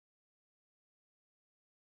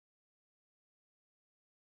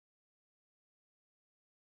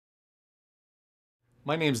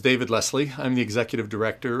My name's David Leslie. I'm the Executive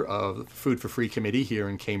Director of the Food for Free Committee here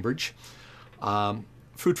in Cambridge.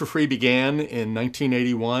 Food for Free began in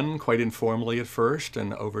 1981, quite informally at first,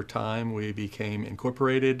 and over time we became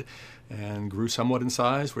incorporated and grew somewhat in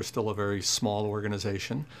size. We're still a very small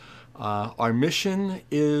organization. Our mission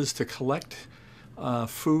is to collect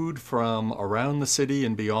food from around the city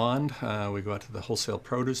and beyond. We go out to the wholesale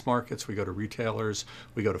produce markets, we go to retailers,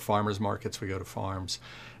 we go to farmers markets, we go to farms,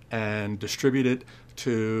 and distribute it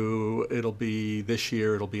to, this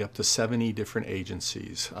year, it'll be up to 70 different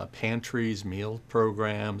agencies, pantries, meal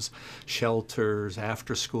programs, shelters,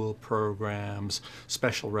 after-school programs,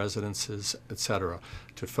 special residences, etc.,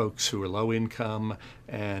 to folks who are low income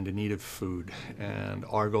and in need of food. And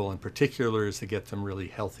our goal in particular is to get them really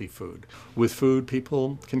healthy food. With food,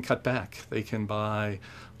 people can cut back. They can buy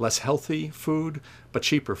less healthy food, but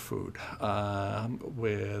cheaper food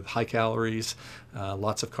with high calories,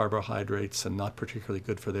 lots of carbohydrates, and not particularly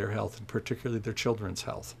good for their health, and particularly their children's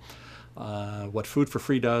health. What Food for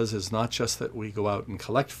Free does is not just that we go out and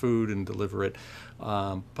collect food and deliver it,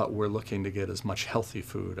 but we're looking to get as much healthy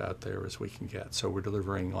food out there as we can get. So we're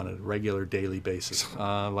delivering on a regular daily basis.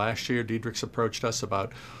 Last year, Didriks approached us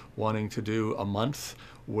about wanting to do a month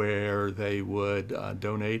where they would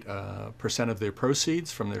donate a percent of their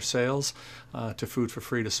proceeds from their sales to Food for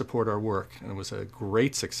Free to support our work. And it was a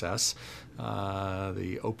great success.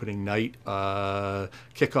 The opening night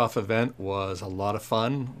kickoff event was a lot of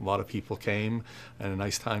fun. A lot of people came, and a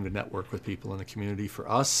nice time to network with people in the community for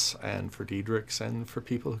us and for Didriks and for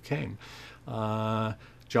people who came.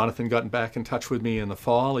 Jonathan got back in touch with me in the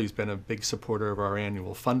fall. He's been a big supporter of our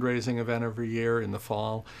annual fundraising event every year in the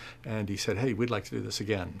fall, and he said, hey, we'd like to do this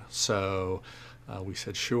again. So we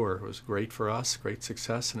said, sure. It was great for us, great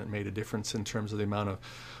success, and it made a difference in terms of the amount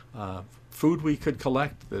of food we could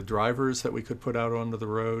collect, the drivers that we could put out onto the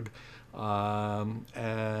road,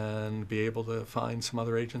 and be able to find some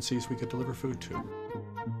other agencies we could deliver food to.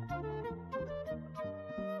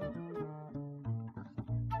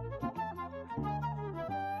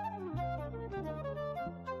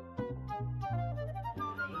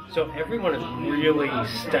 So everyone has really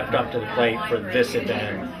stepped up to the plate for this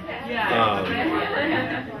event.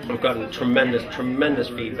 We've gotten tremendous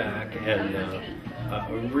feedback and a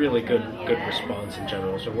really good response in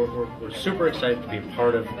general. So we're super excited to be a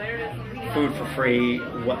part of Food for Free,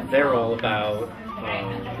 what they're all about,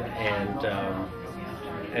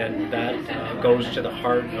 and that goes to the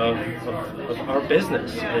heart of our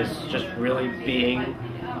business, is just really being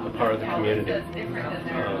a part of the community.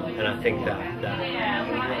 And I think that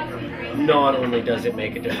not only does it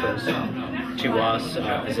make a difference to us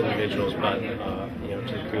as individuals, but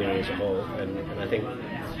to the community as a whole. And I think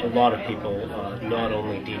a lot of people, not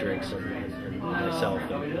only Didriks and myself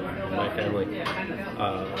and my family,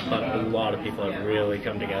 but a lot of people have really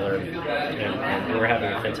come together, and we're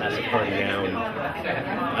having a fantastic party now, and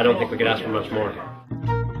I don't think we could ask for much more.